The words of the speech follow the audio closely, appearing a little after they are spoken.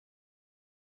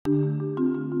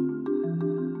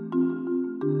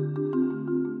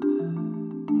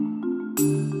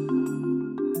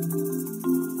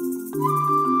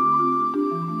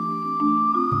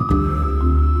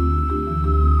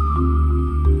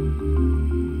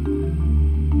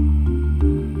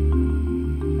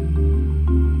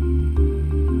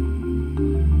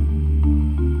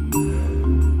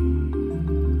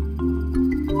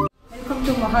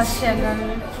Fast channel.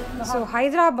 So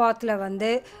Hyderabadல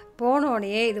வந்து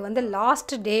போனோடனே இது வந்து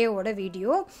லாஸ்ட் டேயோட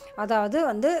வீடியோ. அதாவது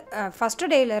வந்து ஃபஸ்ட்டு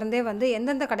டேலேருந்தே வந்து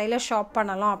எந்தெந்த கடையில் ஷாப்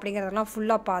பண்ணலாம் அப்படிங்கிறதெல்லாம்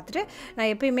ஃபுல்லாக பார்த்துட்டு நான்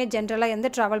எப்பயுமே ஜென்ரலாக எந்த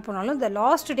ட்ராவல் போனாலும் இந்த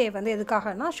லாஸ்ட் டே வந்து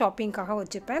எதுக்காகனா ஷாப்பிங்காக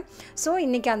வச்சுப்பேன். ஸோ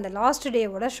இன்றைக்கி அந்த லாஸ்ட்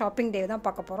டேவோட ஷாப்பிங் டே தான்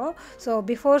பார்க்க போகிறோம். ஸோ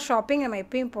பிஃபோர் ஷாப்பிங் நம்ம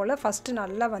எப்பயும் போல் ஃபஸ்ட்டு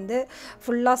நல்லா வந்து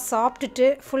ஃபுல்லாக சாப்பிட்டுட்டு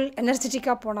ஃபுல்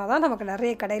எனர்ஜெட்டிக்காக போனால் தான் நமக்கு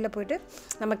நிறைய கடையில் போய்ட்டு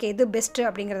நமக்கு எது பெஸ்ட்டு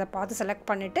அப்படிங்கிறத பார்த்து செலக்ட்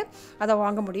பண்ணிவிட்டு அதை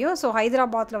வாங்க முடியும். ஸோ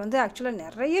ஹைதராபாத்தில் வந்து ஆக்சுவலாக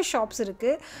நிறைய ஷாப்ஸ்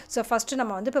இருக்குது. ஸோ ஃபஸ்ட்டு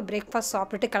நம்ம வந்து இப்போ பிரேக்ஃபாஸ்ட்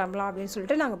சாப்பிட்டுட்டு கிளம்பலாம் அப்படின்னு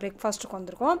சொல்லிட்டு நாங்கள் பிரேக்ஃபாஸ்ட்டுக்கு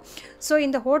வந்திருக்கோம். ஸோ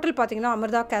இந்த ஹோட்டல் பார்த்திங்கன்னா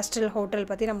அமிர்தா கேஸ்டல் ஹோட்டல்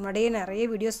பற்றி நம்ம முன்னாடியே நிறைய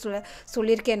வீடியோஸ்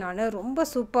சொல்லியிருக்கேன் நான். ரொம்ப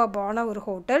சூப்பர்பான ஒரு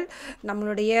ஹோட்டல்.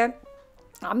 நம்மளுடைய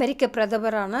அமெரிக்க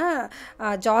பிரதமரான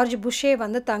ஜார்ஜ் புஷ்ஷே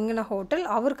வந்து தங்கின ஹோட்டல்.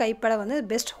 அவர் கைப்பட வந்து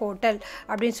பெஸ்ட் ஹோட்டல்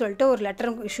அப்படின்னு சொல்லிட்டு ஒரு லெட்டர்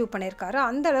இஷ்யூ பண்ணியிருக்காரு.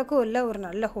 அந்த அளவுக்கு உள்ள ஒரு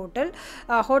நல்ல ஹோட்டல்.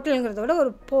 ஹோட்டலுங்கிறத விட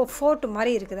ஒரு ஃபோர்ட்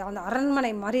மாதிரி இருக்குது, அந்த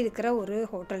அரண்மனை மாதிரி இருக்கிற ஒரு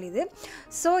ஹோட்டல் இது.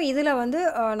 ஸோ இதில் வந்து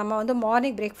நம்ம வந்து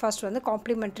மார்னிங் பிரேக்ஃபாஸ்ட் வந்து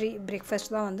காம்ப்ளிமெண்ட்ரி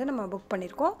பிரேக்ஃபாஸ்ட் தான் வந்து நம்ம புக்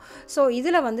பண்ணியிருக்கோம். ஸோ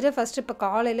இதில் வந்துட்டு ஃபஸ்ட்டு இப்போ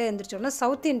காலையில் எழுந்திரிச்சோன்னா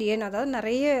சவுத் இண்டியன், அதாவது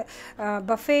நிறைய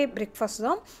பஃபே பிரேக்ஃபாஸ்ட்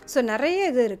தான். ஸோ நிறைய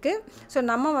இது இருக்குது. ஸோ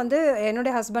நம்ம வந்து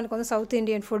என்னுடைய ஹஸ்பண்டுக்கு வந்து சவுத் இண்டியன்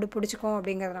ஃபுட்டு பிடிச்சிக்கும்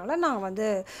அப்படிங்கிறதுனால நான் வந்து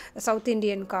சவுத்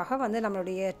இண்டியனுக்காக வந்து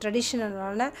நம்மளுடைய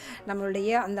ட்ரெடிஷ்னலான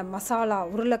நம்மளுடைய அந்த மசாலா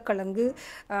உருளைக்கிழங்கு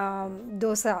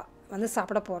தோசை வந்து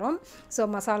சாப்பிட போகிறோம். ஸோ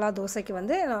மசாலா தோசைக்கு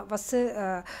வந்து ஃபஸ்ட்டு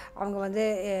அவங்க வந்து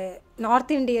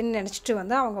நார்த் இண்டியன் நினச்சிட்டு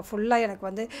வந்து அவங்க ஃபுல்லாக எனக்கு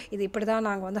வந்து இது இப்படி தான்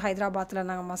நாங்கள் வந்து ஹைதராபாத்தில்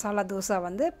நாங்கள் மசாலா தோசை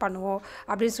வந்து பண்ணுவோம்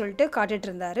அப்படின்னு சொல்லிட்டு காட்டிகிட்டு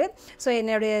இருந்தார். ஸோ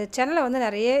என்னுடைய சேனலை வந்து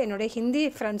நிறைய என்னுடைய ஹிந்தி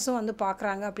ஃப்ரெண்ட்ஸும் வந்து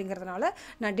பார்க்குறாங்க அப்படிங்கிறதுனால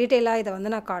நான் டீட்டெயிலாக இதை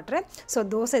வந்து நான் காட்டுறேன். ஸோ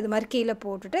தோசை இது மாதிரி கீழே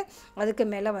போட்டுட்டு அதுக்கு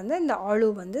மேலே வந்து இந்த ஆலு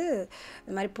வந்து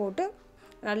இது மாதிரி போட்டு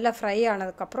நல்லா ஃப்ரை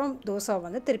ஆனதுக்கப்புறம் தோசை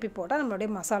வந்து திருப்பி போட்டால் நம்மளுடைய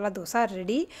மசாலா தோசை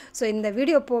ரெடி. ஸோ இந்த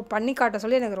வீடியோ பண்ணி காட்ட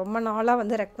சொல்லி எனக்கு ரொம்ப நாளாக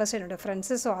வந்து ரெக்வஸ்ட் என்னோடய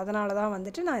ஃப்ரெண்ட்ஸு. ஸோ அதனால தான்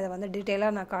வந்துட்டு நான் இதை வந்து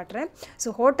டீட்டெயிலாக நான் காட்டுறேன்.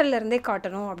 ஸோ ஹோட்டல்லேருந்தே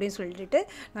காட்டணும் அப்படின்னு சொல்லிட்டு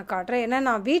நான் காட்டுறேன். ஏன்னா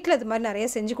நான் வீட்டில் இது மாதிரி நிறைய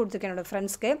செஞ்சு கொடுத்துருக்கேன் என்னோடய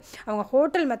ஃப்ரெண்ட்ஸ்க்கு. அவங்க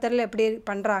ஹோட்டல் மெத்தடில் எப்படி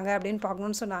பண்ணுறாங்க அப்படின்னு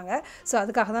பார்க்கணுன்னு சொன்னாங்க. ஸோ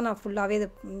அதுக்காக தான் நான் ஃபுல்லாகவே இது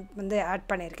வந்து ஆட்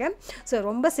பண்ணியிருக்கேன். ஸோ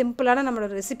ரொம்ப சிம்பிளான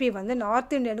நம்மளோட ரெசிபி வந்து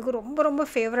நார்த் இந்தியனுக்கு ரொம்ப ரொம்ப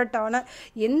ஃபேவரட்டான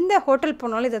எந்த ஹோட்டல்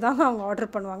போனாலும் இதை தான் அவங்க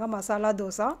ஆர்டர் பண்ணுவாங்க, மசாலா தோசை.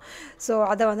 ஸோ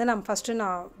அதை வந்து நான் ஃபஸ்ட்டு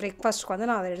நான் பிரேக்ஃபாஸ்ட்டுக்கு வந்து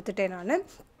நான் அதை எடுத்துட்டேன் நான்.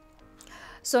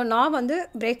 ஸோ நான் வந்து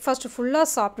பிரேக்ஃபாஸ்ட்டு ஃபுல்லாக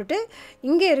சாப்பிட்டுட்டு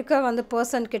இங்கே இருக்க வந்து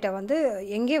பர்சன்கிட்ட வந்து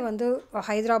எங்கே வந்து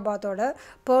ஹைதராபாத்தோட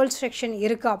பேர்ல் செக்ஷன்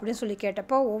இருக்குது அப்படின்னு சொல்லி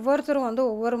கேட்டப்போ ஒவ்வொருத்தரும் வந்து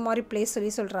ஒவ்வொரு மாதிரி பிளேஸ்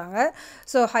சொல்கிறாங்க.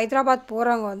 ஸோ ஹைதராபாத்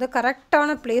போகிறவங்க வந்து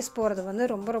கரெக்டான பிளேஸ் போகிறது வந்து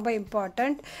ரொம்ப ரொம்ப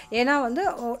இம்பார்ட்டண்ட். ஏன்னா வந்து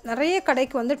நிறைய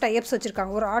கடைக்கு வந்து டைப்ஸ்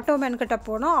வச்சுருக்காங்க. ஒரு ஆட்டோமேன் கிட்ட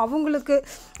போனால் அவங்களுக்கு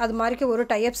அது மாதிரிக்கு ஒரு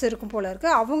டைப்ஸ் இருக்கும் போல்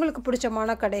இருக்குது. அவங்களுக்கு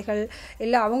பிடிச்சமான கடைகள்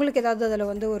இல்லை அவங்களுக்கு ஏதாவது அதில்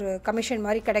வந்து ஒரு கமிஷன்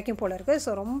மாதிரி கிடைக்கும் போல் இருக்குது.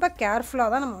 ஸோ ரொம்ப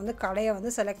கேர்ஃபுல்லாக தான் நம்ம வந்து கடையை வந்து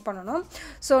செலக்ட் பண்ணணும்.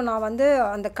 ஸோ நான் வந்து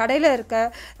அந்த கடையில் இருக்க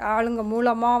ஆளுங்க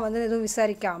மூலமாக வந்து எதுவும்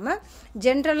விசாரிக்காமல்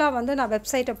ஜென்ரலாக வந்து நான்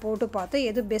வெப்சைட்டை போட்டு பார்த்து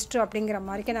எது பெஸ்ட்டு அப்படிங்கிற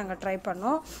மாதிரிக்கே நாங்கள் ட்ரை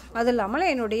பண்ணோம். அது இல்லாமல்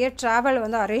என்னுடைய ட்ராவல்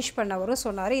வந்து அரேஞ்ச் பண்ணவரும்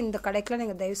சொன்னார், இந்த கடைக்கெலாம்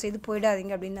நீங்கள் தயவுசெய்து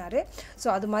போயிடாதீங்க அப்படின்னாரு. ஸோ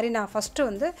அது மாதிரி நான் ஃபஸ்ட்டு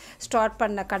வந்து ஸ்டார்ட்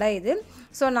பண்ண கடை இது.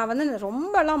 ஸோ நான் வந்து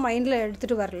ரொம்பலாம் மைண்டில்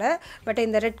எடுத்துகிட்டு வரல. பட்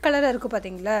இந்த ரெட் கலரில் இருக்குது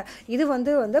பார்த்தீங்களா, இது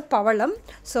வந்து பவளம்.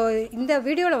 ஸோ இந்த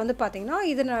வீடியோவில் வந்து பார்த்திங்கன்னா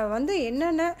இதில் வந்து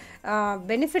என்னென்ன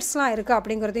பெனிஃபிட்ஸ்லாம் இருக்குது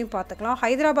அப்படிங்கிறதையும் பார்த்துக்கலாம்.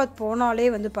 ஹைதராபாத் போனாலே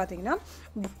வந்து பார்த்திங்கன்னா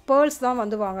பேர்ல்ஸ் தான்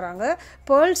வந்து வாங்குகிறாங்க.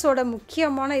 பேர்ல்ஸோட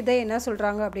முக்கியமான இதை என்ன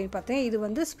சொல்கிறாங்க அப்படின்னு பார்த்தீங்கன்னா, இது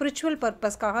வந்து ஸ்பிரிச்சுவல்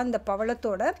பர்பஸ்க்காக இந்த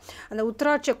பவளத்தோட அந்த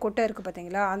உத்திராட்ச கொட்டை இருக்குது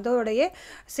பார்த்தீங்களா, அதோடைய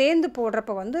சேர்ந்து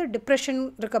போடுறப்ப வந்து டிப்ரெஷன்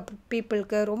இருக்க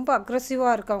பீப்புளுக்கு, ரொம்ப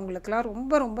அக்ரெசிவாக இருக்கவங்களுக்குலாம்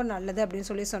ரொம்ப ரொம்ப நல்லது அப்படின்னு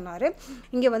சொல்லி சொன்னார்.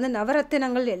 இங்கே வந்து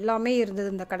நவரத்தினங்கள் எல்லாமே இருந்தது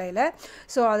இந்த கடையில்.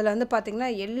 ஸோ அதில் வந்து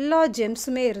பார்த்திங்கன்னா எல்லா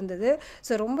ஜெம்ஸுமே இருந்தது.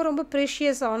 ஸோ ரொம்ப ரொம்ப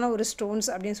ப்ரீஷியஸான ஒரு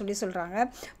ஸ்டோன்ஸ் அப்படின்னு சொல்லி சொல்கிறாங்க.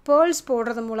 பேர்ல்ஸ்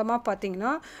போடுறது மூலமாக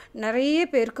பார்த்திங்கன்னா நிறைய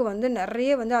பேருக்கு வந்து நிறைய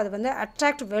வந்து அது வந்து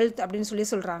அட்ராக்ட் வெல்த் அப்படின்னு சொல்லி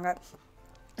சொல்கிறாங்க.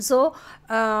 ஸோ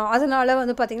அதனால்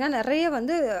வந்து பார்த்திங்கன்னா நிறைய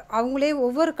வந்து அவங்களே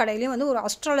ஒவ்வொரு கடையிலையும் வந்து ஒரு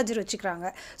அஸ்ட்ராலஜர் வச்சுக்கிறாங்க.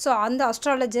 ஸோ அந்த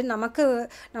அஸ்ட்ராலஜர் நமக்கு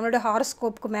நம்மளோட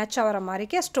ஹாரோஸ்கோப்புக்கு மேட்ச் ஆகிற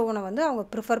மாதிரிக்கே ஸ்டோனை வந்து அவங்க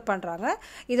ப்ரிஃபர் பண்ணுறாங்க.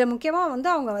 இதை முக்கியமாக வந்து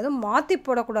அவங்க வந்து மாற்றி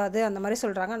போடக்கூடாது அந்த மாதிரி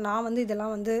சொல்கிறாங்க. நான் வந்து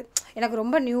இதெல்லாம் வந்து எனக்கு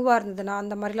ரொம்ப நியூவாக இருந்தது. நான்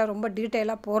அந்த மாதிரிலாம் ரொம்ப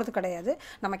டீட்டெயிலாக போகிறது கிடையாது.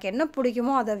 நமக்கு என்ன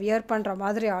பிடிக்குமோ அதை வியர் பண்ணுற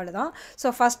மாதிரி ஆள் தான். ஸோ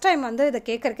ஃபஸ்ட் டைம் வந்து இதை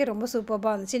கேட்குறக்கே ரொம்ப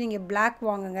சூப்பராக இருந்துச்சு. நீங்கள் பிளாக்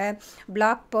வாங்குங்க,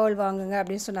 பிளாக் பேர்ல் வாங்குங்க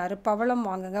அப்படின்னு சொன்னார். பவளம்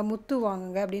வாங்குங்க, முத்து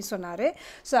வாங்குங்க, அப்படின்னு சொன்னார்.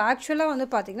 ஸோ ஆக்சுவலாக வந்து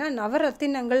பார்த்திங்கன்னா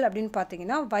நவரத்தினங்கள் அப்படின்னு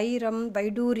பார்த்தீங்கன்னா வைரம்,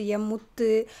 வைடூரியம், முத்து,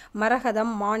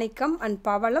 மரகதம், மாணிக்கம் அண்ட்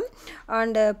பவளம்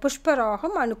அண்டு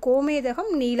புஷ்பராகம் அண்ட்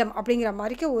கோமேதகம், நீலம் அப்படிங்கிற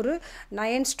மாதிரிக்கு ஒரு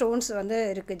 9 ஸ்டோன்ஸ் வந்து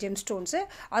இருக்குது, ஜெம் ஸ்டோன்ஸு.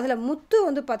 அதில் முத்து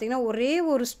வந்து பார்த்திங்கன்னா ஒரே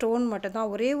ஒரு ஸ்டோன் மட்டும்தான்,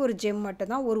 ஒரே ஒரு ஜெம்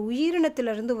மட்டும்தான், ஒரு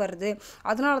உயிரினத்திலிருந்து வருது,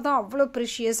 அதனால தான் அவ்வளோ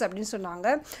ப்ரிஷியஸ் அப்படின்னு சொன்னாங்க.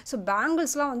 ஸோ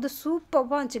பேங்கிள்ஸ்லாம் வந்து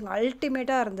சூப்பராக இருந்துச்சுங்க,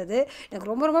 அல்டிமேட்டாக இருந்தது, எனக்கு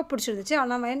ரொம்ப ரொம்ப பிடிச்சிருந்துச்சு.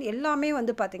 ஆனால் எல்லாமே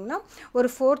வந்து பார்த்திங்கன்னா ஒரு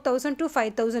 4000 to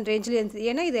 5000 ரேஞ்சில் இருந்தது.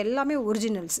 ஏன்னா இது எல்லாமே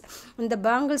ஒரிஜினல்ஸ். இந்த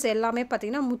பேங்கிள்ஸ் எல்லாமே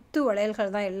பார்த்திங்கன்னா முத்து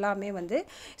வளையல்கள் தான் எல்லாமே வந்து.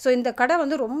 ஸோ இந்த கடை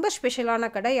வந்து ரொம்ப ஸ்பெஷலான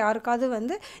கடை. யாருக்காவது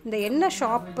வந்து இந்த என்ன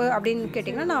ஷாப்பு அப்படின்னு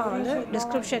கேட்டிங்கன்னா நான் வந்து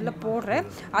டிஸ்கிரிப்ஷனில் போடுறேன்.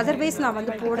 அதர்வைஸ் நான்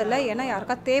வந்து போடலை, ஏன்னா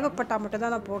யாருக்காவது தேவைப்பட்டால் மட்டும்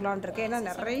தான் நான் போடலான் இருக்கேன். ஏன்னா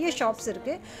நிறைய ஷாப்ஸ்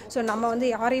இருக்குது. ஸோ நம்ம வந்து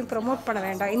யாரையும் ப்ரமோட் பண்ண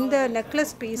வேண்டாம். இந்த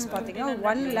நெக்லஸ் பீஸ் பார்த்திங்கன்னா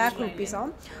 1 lakh rupees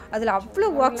ஆகும். அதில் அவ்வளோ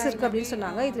ஒர்க்ஸ் இருக்குது அப்படின்னு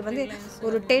சொன்னாங்க. இது வந்து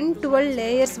ஒரு 10-12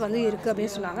 லேயர்ஸ் வந்து இருக்குது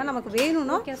அப்படின்னு சொன்னாங்க. நமக்கு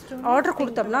வேணும்னா ஆர்டர்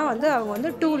கொடுத்தோம்னா வந்து அவங்க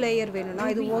வந்து 2 லேயர் வேணும்னா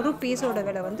இது ஒரு பீஸோட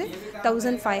விலை வந்து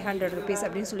 1500 rupees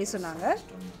அப்படின்னு சொல்லி சொன்னாங்க.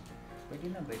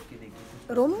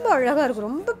 ரொம்ப அழகாக இருக்கும்,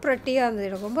 ரொம்ப ப்ரெட்டியாக இருந்தது,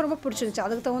 எனக்கு ரொம்ப ரொம்ப பிடிச்சிருந்துச்சு.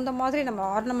 அதுக்கு தகுந்த மாதிரி நம்ம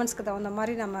ஆர்னமெண்ட்ஸ்க்கு தகுந்த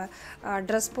மாதிரி நம்ம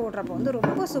ட்ரெஸ் போடுறப்போ வந்து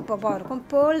ரொம்ப சூப்பராக இருக்கும்.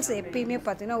 பேர்ல்ஸ் எப்பயுமே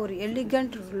பார்த்திங்கன்னா ஒரு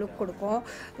எலிகண்ட் லுக் கொடுக்கும்,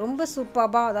 ரொம்ப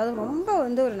சூப்பராக. அதாவது ரொம்ப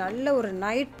வந்து ஒரு நல்ல ஒரு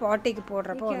நைட் பார்ட்டிக்கு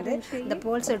போடுறப்போ வந்து இந்த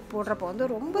பேர்ல் செட் போடுறப்போ வந்து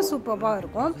ரொம்ப சூப்பராக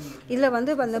இருக்கும். இதில்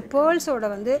வந்து அந்த பேர்ல்ஸோட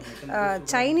வந்து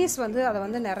சைனீஸ் வந்து அதை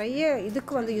வந்து நிறைய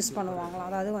இதுக்கு வந்து யூஸ் பண்ணுவாங்களாம்.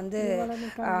 அதாவது வந்து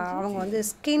அவங்க வந்து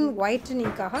ஸ்கின்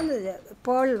ஒயிட்டனிங்காக அந்த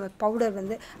பேர்ல் பவுடர்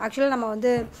வந்து ஆக்சுவலாக நம்ம வந்து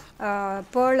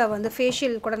பேர்லை வந்து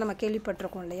ஃபேஷியல் கூட நம்ம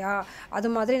கேள்விப்பட்டிருக்கோம் இல்லையா, அது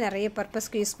மாதிரி நிறைய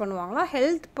பர்பஸ்க்கு யூஸ் பண்ணுவாங்களாம்.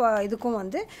 ஹெல்த் இதுக்கும்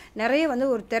வந்து நிறைய வந்து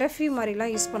ஒரு தெரப்பி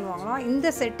மாதிரிலாம் யூஸ் பண்ணுவாங்களாம். இந்த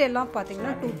செட் எல்லாம்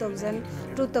பார்த்திங்கன்னா 2000,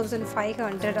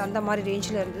 2500 அந்த மாதிரி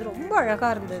ரேஞ்சில் இருந்தது. ரொம்ப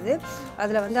அழகாக இருந்தது.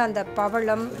 அதில் வந்து அந்த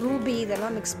பவளம், ரூபி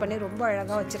இதெல்லாம் மிக்ஸ் பண்ணி ரொம்ப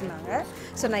அழகாக வச்சுருந்தாங்க.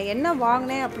 ஸோ நான் என்ன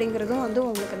வாங்கினேன் அப்படிங்கிறதும் வந்து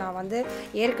உங்களுக்கு நான் வந்து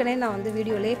ஏற்கனவே நான் வந்து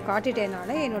வீடியோலேயே காட்டிட்டேன்.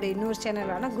 நான் என்னோடய இன்னொரு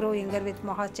சேனலான க்ரோ எங்கர் வித்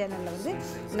மஹா சேனலில் வந்து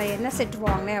நான் என்ன செட்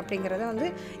வாங்கினேன் அப்படிங்கிறத வந்து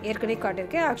ஏற்கனவே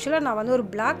காட்டியிருக்கேன். ஆக்சுவலாக நான் வந்து ஒரு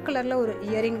பிளாக் கலரில் ஒரு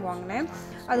இயரிங் வாங்கினேன்.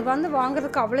 அது வந்து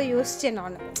வாங்குறதுக்கு அவ்வளோ யோசித்தேன்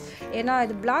நான், ஏன்னா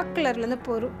இது பிளாக் கலர்லேருந்து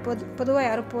பொதுவாக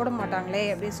யாரும் போட மாட்டாங்களே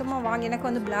அப்படின்னு சும்மா வாங்கி, எனக்கு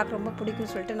வந்து பிளாக் ரொம்ப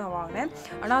பிடிக்கும்னு சொல்லிட்டு நான் வாங்கினேன்.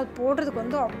 ஆனால் அது போடுறதுக்கு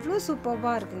வந்து அவ்வளோ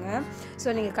சூப்பராக இருக்குங்க.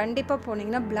 ஸோ நீங்கள் கண்டிப்பாக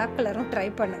போனீங்கன்னா பிளாக் கலரும் ட்ரை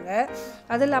பண்ணுங்கள்.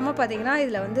 அது இல்லாமல் பார்த்தீங்கன்னா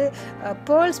இதில் வந்து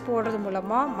பேர்ல்ஸ் போடுறது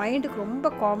மூலமாக மைண்டுக்கு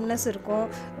ரொம்ப காம்னஸ் இருக்கும்,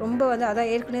 ரொம்ப வந்து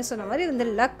அதான் ஏற்கனவே சொன்ன மாதிரி வந்து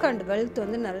லக் அண்ட் வெல்த்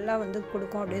வந்து நல்லா வந்து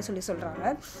கொடுக்கும் அப்படின்னு சொல்லி சொல்கிறாங்க.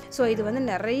 ஸோ இது வந்து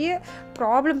நிறைய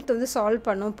ப்ராப்ளம்ஸ் வந்து சால்வ்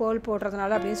பண்ணும் பேர்ல்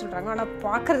போடுறதுனால அப்படின்னு சொல்கிறாங்க. ஆனால்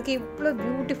பார்க்குறதுக்கே இவ்வளோ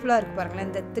பியூட்டிஃபுல்லாக இருக்குது பாருங்களேன்.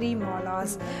 இந்த 3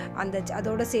 மாலாஸ்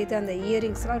அதோடு சேர்த்து அந்த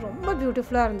இயரிங்ஸ்லாம் ரொம்ப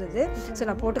பியூட்டிஃபுல்லாக இருந்தது. ஸோ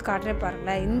நான் போட்டு காட்டுறேன்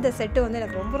பாருங்களேன். இந்த செட்டு வந்து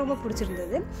எனக்கு ரொம்ப ரொம்ப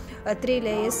பிடிச்சிருந்தது. 3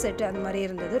 லேயர்ஸ் செட்டு அந்த மாதிரி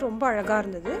இருந்தது, ரொம்ப அழகாக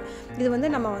இருந்தது. இது வந்து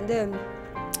நம்ம வந்து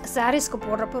சாரீஸ்க்கு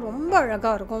போடுறப்போ ரொம்ப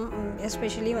அழகாக இருக்கும்.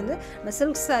 எஸ்பெஷலி வந்து நம்ம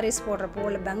சில்க் சாரீஸ் போடுறப்போ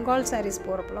இல்லை பெங்கால் சாரீஸ்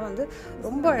போடுறப்போலாம் வந்து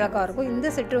ரொம்ப அழகாக இருக்கும். இந்த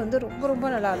செட்டு வந்து ரொம்ப ரொம்ப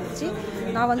நல்லா இருந்துச்சு.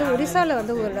 நான் வந்து ஒரிசாவில்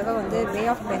வந்து ஒரு தடவை வந்து பே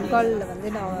ஆஃப் பெங்காலில்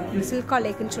வந்து நான் சில்கா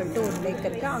லேக்குன்னு சொல்லிட்டு ஒரு லேக்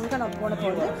இருக்குது, அங்கே நான் போனப்போ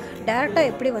வந்து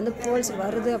டேரெக்டாக எப்படி வந்து பேர்ல்ஸ்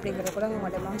வருது அப்படிங்கிறத கூட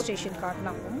அவங்க டெமான்ஸ்ட்ரேஷன்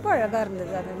காட்டினாங்க. ரொம்ப அழகாக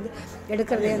இருந்தது அது வந்து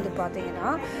எடுக்கிறதே வந்து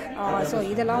பார்த்தீங்கன்னா. ஸோ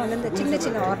இதெல்லாம் வந்து இந்த சின்ன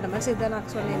சின்ன ஆர்னமெண்ட்ஸ் இதை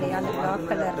நான் சொன்னேன் இல்லையா, அந்த பிளாக்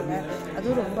கலரில்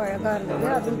அதுவும் ரொம்ப அழகாக இருந்தது.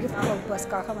 அதுவும் கிஃப்ட்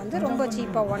பர்பஸ்க்காக வந்து ரொம்ப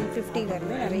சீப்பாக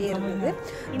 150லேருந்து நிறைய இருந்தது.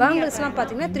 பேங்கிள்ஸ்லாம்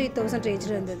பார்த்திங்கன்னா 3000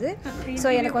 ரேஞ்சில் இருந்தது. ஸோ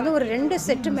எனக்கு வந்து ஒரு 2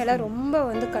 செட்டு மேலே ரொம்ப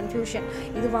வந்து கன்ஃபியூஷன்,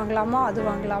 இது வாங்கலாமா அது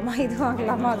வாங்கலாமா, இது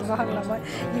வாங்கலாமா அது வாங்கலாமா.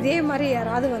 இதே மாதிரி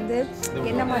யாராவது வந்து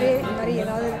என்ன மாதிரி இந்த மாதிரி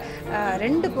ஏதாவது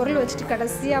 2 பொருள் வச்சுட்டு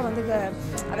கடைசியாக வந்து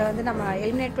அதை வந்து நம்ம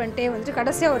எலிமினேட் பண்ணிட்டே வந்துட்டு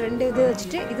கடைசியாக ஒரு 2 இது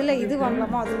வச்சுட்டு இதில் இது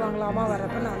வாங்கலாமா அது வாங்கலாமா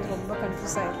வரப்போ நான் வந்து ரொம்ப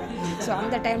கன்ஃபியூஸ் ஆகிடுவேன். ஸோ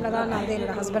அந்த டைமில் தான் நான் வந்து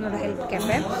என்னோடய ஹஸ்பண்டோட ஹெல்ப்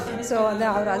கேட்பேன். ஸோ வந்து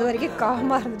அவர் அது வரைக்கும்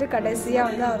காமாக இருந்துட்டு கடைசியாக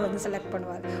வந்து அவர் வந்து செலக்ட்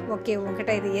பண்ணுவார். ஓகே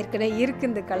உங்ககிட்ட இது ஏற்கனவே இருக்குது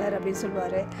இந்த கலர் அப்படின்னு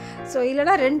சொல்லுவார். ஸோ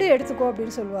இல்லைனா 2 எடுத்துக்கோ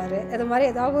அப்படின்னு சொல்லுவார். அது மாதிரி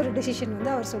ஏதாவது ஒரு டிசிஷன்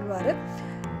வந்து அவர் சொல்லுவார்.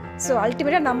 ஸோ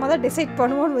அல்டிமேட்டாக நம்ம தான் டிசைட்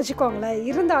பண்ணுவோம்னு வச்சுக்கோங்களேன்.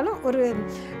 இருந்தாலும் ஒரு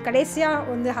கடைசியாக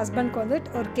வந்து ஹஸ்பண்ட்க்கு வந்து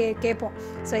ஒரு கேட்போம்,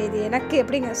 ஸோ இது எனக்கு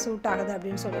எப்படிங்க சூட் ஆகுது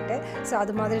அப்படின்னு சொல்லிட்டு. ஸோ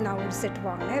அது மாதிரி நான் ஒரு செட்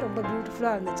வாங்கினேன், ரொம்ப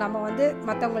பியூட்டிஃபுல்லாக இருந்துச்சு. நம்ம வந்து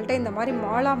மற்றவங்கள்ட்ட இந்த மாதிரி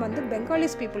மாலா வந்து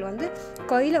பெங்காலிஸ் பீப்புள் வந்து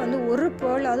கையில் வந்து ஒரு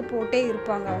பேர்லாவது போட்டே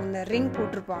இருப்பாங்க, அவங்க ரிங்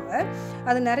போட்டிருப்பாங்க.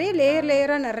 அது நிறைய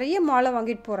லேயராக நிறைய மாலை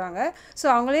வாங்கிட்டு போகிறாங்க. ஸோ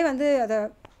அவங்களே வந்து அதை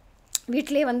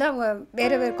வீட்டிலே வந்து அவங்க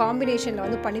வேறு வேறு காம்பினேஷனில்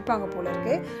வந்து பண்ணிப்பாங்க போல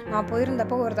இருக்குது. நான்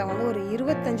போயிருந்தப்போ ஒருத்தவங்க வந்து ஒரு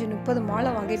 25-30 மாலை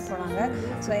வாங்கிட்டு போனாங்க.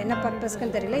 ஸோ என்ன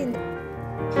பர்பஸ்க்குன்னு தெரியல. இந்த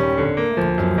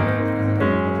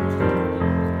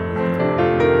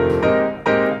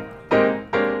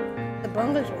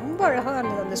பேங்கிள் ரொம்ப அழகாக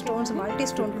இருந்தது. அந்த ஸ்டோன்ஸ் மல்டி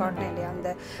ஸ்டோன் காட்டினேன் இல்லையா,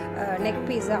 அந்த நெக்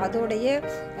பீஸு அதோடைய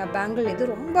பேங்கிள்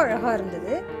இது ரொம்ப அழகாக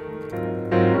இருந்தது.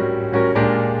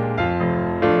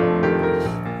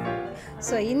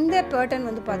 ஸோ இந்த பேட்டர்ன்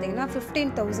வந்து பார்த்தீங்கன்னா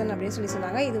 15,000 அப்படின்னு சொல்லி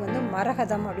சொன்னாங்க. இது வந்து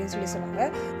மரகதம் அப்படின்னு சொல்லி சொன்னாங்க.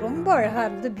 ரொம்ப அழகாக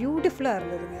இருந்தது, பியூட்டிஃபுல்லாக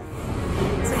இருந்ததுங்க.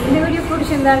 ஸோ இந்த வீடியோ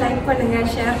பிடிச்சிருந்தா லைக் பண்ணுங்கள்,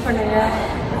 ஷேர் பண்ணுங்கள்.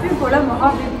 எப்பயும் போல் மகா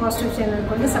பியூட்டி பாசிட்டிவ்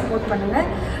சேனலுக்கு வந்து சப்போர்ட் பண்ணுங்கள்.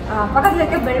 பக்கத்தில்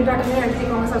இருக்க பெல் பட்டனையும்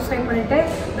அழுத்திக்கோங்க. சப்ஸ்கிரைப் பண்ணிவிட்டு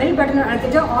பெல் பட்டனை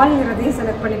அழுத்திட்டு ஆல்ங்கிறதையும்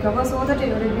செலக்ட் பண்ணிக்கோங்க. ஸோ தட்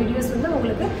என்னோடய வீடியோஸ் வந்து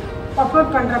உங்களுக்கு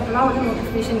அப்லோட் பண்ணுறப்பெல்லாம் வந்து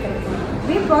நோட்டிஃபிகேஷன் கிடைக்கும்.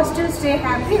 B positive, stay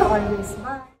happy always.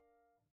 பாய்.